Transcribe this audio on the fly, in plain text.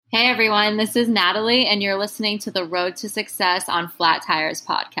Hey everyone, this is Natalie, and you're listening to the Road to Success on Flat Tires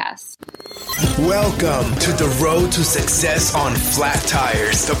podcast. Welcome to the Road to Success on Flat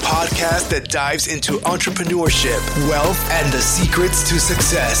Tires, the podcast that dives into entrepreneurship, wealth, and the secrets to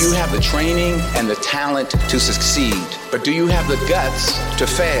success. You have the training and the talent to succeed, but do you have the guts to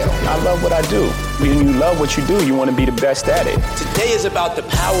fail? I love what I do. When you love what you do, you want to be the best at it. Today is about the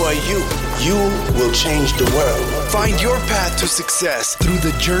power of you. You will change the world. Find your path to success through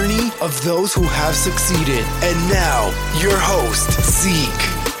the journey of those who have succeeded. And now, your host, Zeke.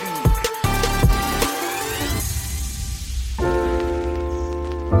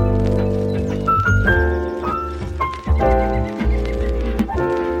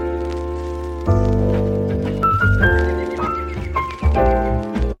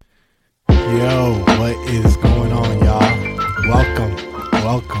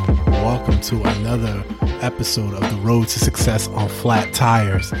 Welcome to another episode of the Road to Success on Flat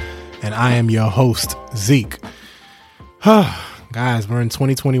Tires, and I am your host, Zeke. Guys, we're in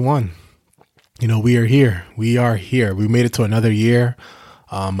 2021. We are here. We made it to another year.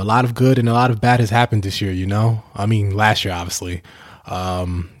 A lot of good and a lot of bad has happened this year, last year, obviously.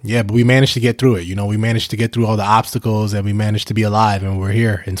 But we managed to get through it. We managed to get through all the obstacles, and we managed to be alive, and we're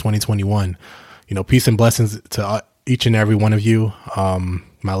here in 2021. Peace and blessings to each and every one of you,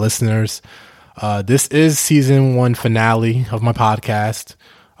 my listeners. This is season 1 finale of my podcast.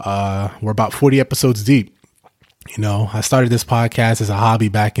 We're about 40 episodes deep. I started this podcast as a hobby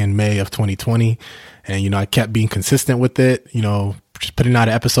back in May of 2020, and I kept being consistent with it, just putting out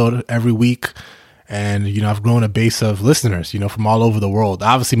an episode every week. And I've grown a base of listeners, from all over the world,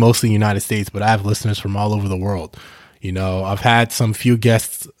 obviously mostly United States, but I have listeners from all over the world. I've had some few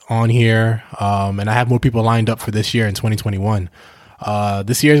guests on here, and I have more people lined up for this year in 2021.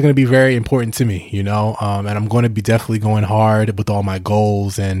 This year is going to be very important to me, and I'm going to be definitely going hard with all my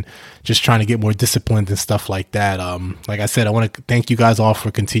goals and just trying to get more disciplined and stuff like that. Like I said, I want to thank you guys all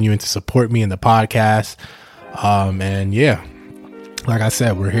for continuing to support me in the podcast. Like I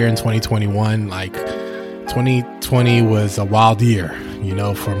said, we're here in 2021. 2020 was a wild year,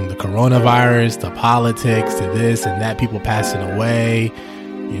 from the coronavirus to politics to this and that, people passing away,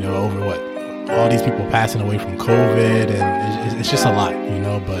 all these people passing away from COVID, and it's just a lot,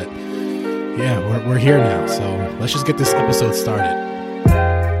 but yeah, we're here now. So let's just get this episode started.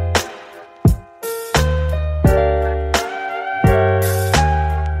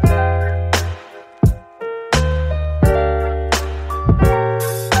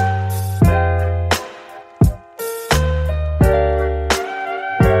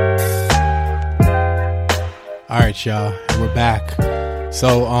 All right, y'all, we're back.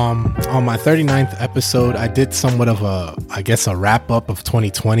 So on my 39th episode, I did somewhat of a wrap up of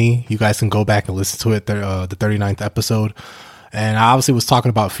 2020. You guys can go back and listen to it, the 39th episode. And I obviously was talking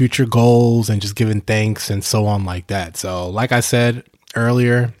about future goals and just giving thanks and so on like that. So like I said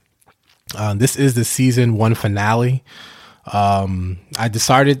earlier, this is the season 1 finale. I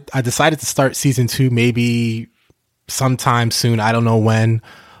decided to start season 2 maybe sometime soon. I don't know when.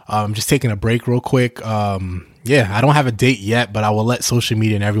 I'm just taking a break real quick. I don't have a date yet, but I will let social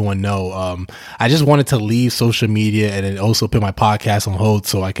media and everyone know. I just wanted to leave social media and then also put my podcast on hold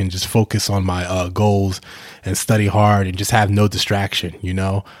so I can just focus on my goals and study hard and just have no distraction,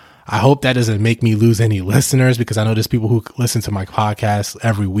 I hope that doesn't make me lose any listeners, because I know there's people who listen to my podcast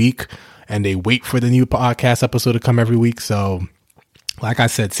every week and they wait for the new podcast episode to come every week. So like I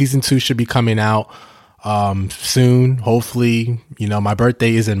said, season 2 should be coming out soon, hopefully. My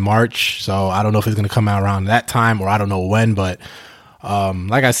birthday is in March, so I don't know if it's going to come out around that time, or I don't know when, but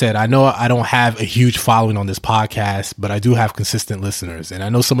like I said, I know I don't have a huge following on this podcast, but I do have consistent listeners. And I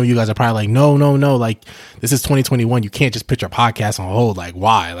know some of you guys are probably like, no, like, this is 2021. You can't just put your podcast on hold. Like,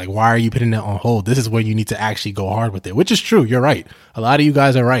 why? Like, why are you putting it on hold? This is where you need to actually go hard with it, which is true. You're right. A lot of you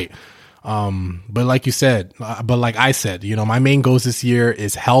guys are right. But like I said, my main goals this year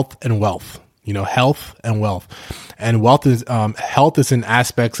is health and wealth. Health and wealth. And wealth is, health is in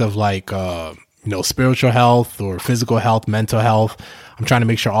aspects of spiritual health or physical health, mental health. I'm trying to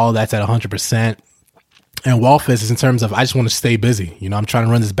make sure all of that's at 100%. And wealth is in terms of, I just want to stay busy. I'm trying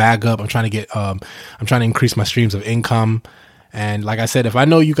to run this bag up. I'm trying to increase my streams of income. And like I said, if I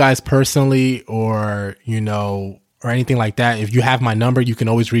know you guys personally or anything like that, if you have my number, you can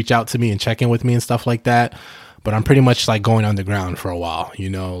always reach out to me and check in with me and stuff like that. But I'm pretty much like going underground for a while,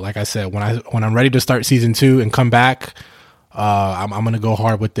 like I said, when I'm ready to start season 2 and come back, I'm going to go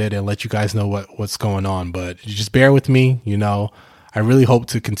hard with it and let you guys know what's going on. But you just bear with me. I really hope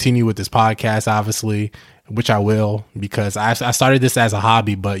to continue with this podcast, obviously, which I will, because I started this as a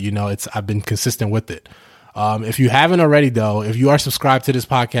hobby, but I've been consistent with it. If you haven't already, though, if you are subscribed to this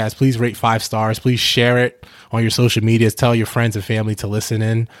podcast, please rate 5 stars. Please share it on your social medias. Tell your friends and family to listen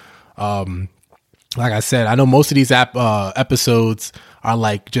in. Like I said, I know most of these episodes are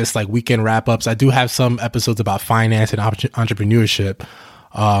like just like weekend wrap ups. I do have some episodes about finance and entrepreneurship.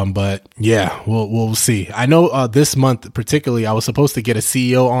 But yeah, we'll see. I know this month particularly, I was supposed to get a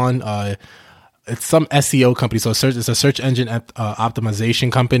CEO on. It's some SEO company, so it's a search engine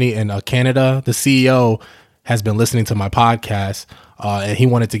optimization company in Canada. The CEO has been listening to my podcast, and he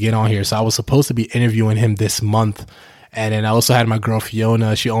wanted to get on here. So I was supposed to be interviewing him this month. And then I also had my girl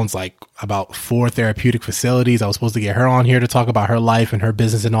Fiona. She owns like about 4 therapeutic facilities. I was supposed to get her on here to talk about her life and her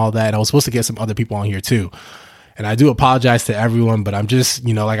business and all that. And I was supposed to get some other people on here too. And I do apologize to everyone, but I'm just,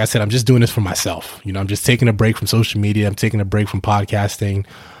 like I said, I'm just doing this for myself. I'm just taking a break from social media. I'm taking a break from podcasting.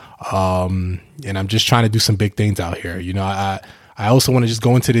 And I'm just trying to do some big things out here. I also want to just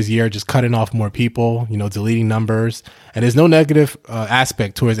go into this year, just cutting off more people, deleting numbers. And there's no negative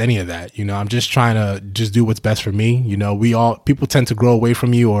aspect towards any of that. I'm just trying to just do what's best for me. People tend to grow away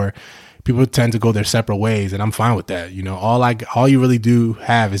from you, or people tend to go their separate ways. And I'm fine with that. All you really do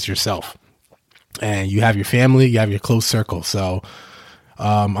have is yourself, and you have your family, you have your close circle. So,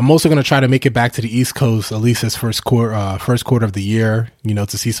 I'm also going to try to make it back to the East Coast, at least this first quarter of the year,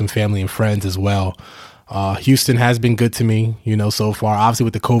 to see some family and friends as well. Houston has been good to me, so far. Obviously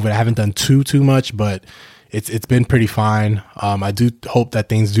with the COVID, I haven't done too much, but it's been pretty fine. I do hope that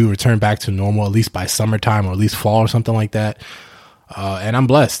things do return back to normal, at least by summertime or at least fall or something like that. And I'm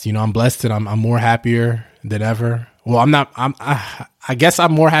blessed, I'm blessed, and I'm more happier than ever. Well, I guess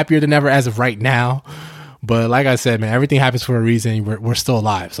I'm more happier than ever as of right now. But like I said, man, everything happens for a reason. We're still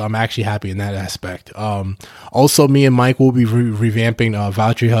alive. So I'm actually happy in that aspect. Also, me and Mike will be revamping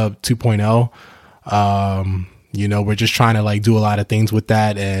Voucher Hub 2.0. We're just trying to like do a lot of things with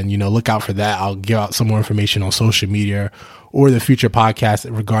that, and, look out for that. I'll give out some more information on social media or the future podcast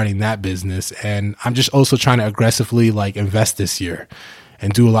regarding that business. And I'm just also trying to aggressively like invest this year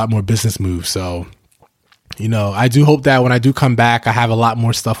and do a lot more business moves. So, I do hope that when I do come back, I have a lot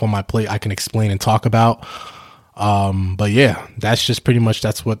more stuff on my plate I can explain and talk about. But yeah, that's just pretty much,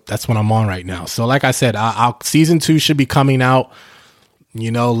 that's what I'm on right now. So like I said, season 2 should be coming out,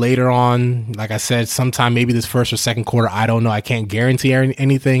 later on. Like I said, sometime maybe this first or second quarter. I don't know. I can't guarantee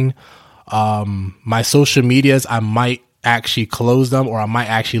anything. My social medias, I might actually close them, or I might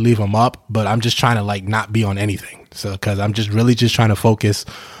actually leave them up, but I'm just trying to like not be on anything. So, cause I'm just really just trying to focus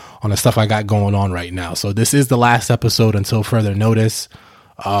on the stuff I got going on right now. So this is the last episode until further notice.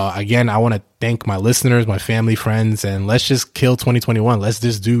 Again, I want to thank my listeners, my family, friends, and let's just kill 2021. Let's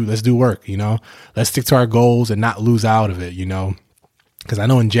do work, let's stick to our goals and not lose out of it, because I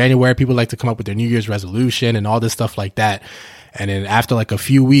know in January, people like to come up with their New Year's resolution and all this stuff like that. And then after like a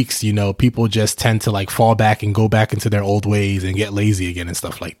few weeks, people just tend to like fall back and go back into their old ways and get lazy again and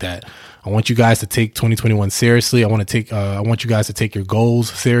stuff like that. I want you guys to take 2021 seriously. I want you guys to take your goals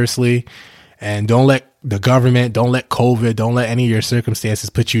seriously, and don't let the government, don't let COVID, don't let any of your circumstances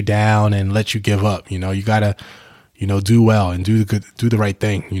put you down and let you give up. You gotta, do well and do the right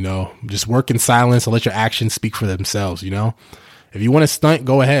thing. Just work in silence and let your actions speak for themselves. If you want to stunt,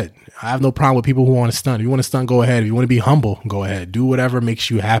 go ahead. I have no problem with people who want to stunt. If you want to stunt, go ahead. If you want to be humble, go ahead. Do whatever makes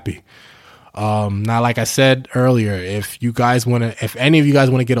you happy. Now, like I said earlier, if any of you guys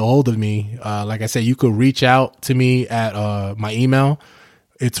want to get a hold of me, like I said, you could reach out to me at my email.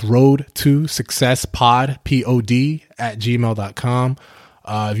 It's road2successpod, pod@gmail.com.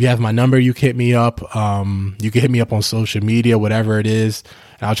 If you have my number, you can hit me up. You can hit me up on social media, whatever it is.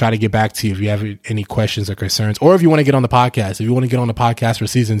 And I'll try to get back to you if you have any questions or concerns, or if you want to get on the podcast. If you want to get on the podcast for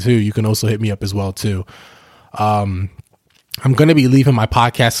season 2, you can also hit me up as well too. I'm going to be leaving my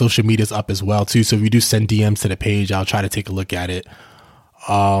podcast social medias up as well too. So if you do send DMs to the page, I'll try to take a look at it.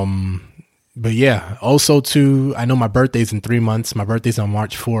 But yeah, also too, I know my birthday's in 3 months. My birthday's on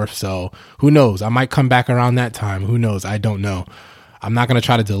March 4th. So who knows? I might come back around that time. Who knows? I don't know. I'm not going to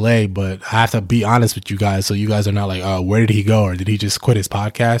try to delay, but I have to be honest with you guys. So you guys are not like, where did he go? Or did he just quit his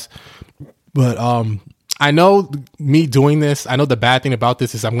podcast? But, I know me doing this, I know the bad thing about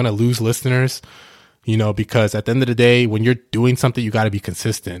this is I'm going to lose listeners, because at the end of the day, when you're doing something, you got to be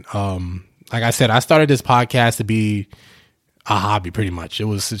consistent. Like I said, I started this podcast to be a hobby pretty much.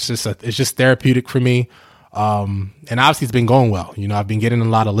 It's just therapeutic for me. And obviously it's been going well. I've been getting a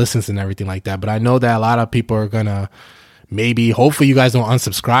lot of listens and everything like that, but I know that a lot of people are going to hopefully you guys don't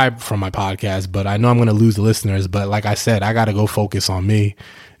unsubscribe from my podcast, but I know I'm going to lose listeners. But like I said, I got to go focus on me,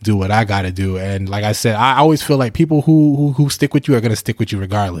 do what I got to do. And like I said, I always feel like people who stick with you are going to stick with you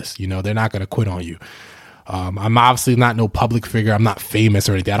regardless. They're not going to quit on you. I'm obviously not no public figure. I'm not famous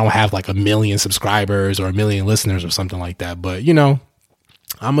or anything. I don't have like 1 million subscribers or 1 million listeners or something like that. But, you know,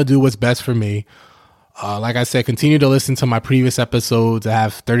 I'm going to do what's best for me. Like I said, continue to listen to my previous episodes. I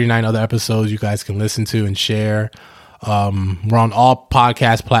have 39 other episodes you guys can listen to and share. We're on all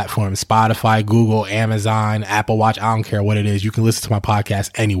podcast platforms, Spotify, Google, Amazon, Apple Watch. I don't care what it is. You can listen to my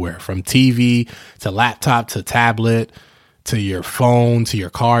podcast anywhere, from TV to laptop to tablet to your phone to your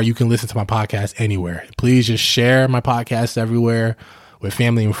car. You can listen to my podcast anywhere. Please just share my podcast everywhere with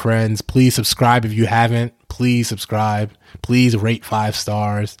family and friends. Please subscribe if you haven't. Please subscribe. Please rate 5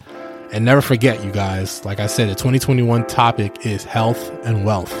 stars. And never forget, you guys, like I said, the 2021 topic is health and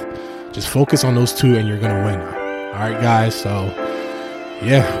wealth. Just focus on those two and you're going to win. All right, guys. So,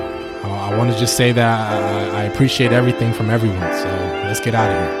 yeah, I want to just say that I appreciate everything from everyone. So let's get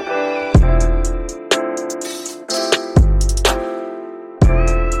out of here.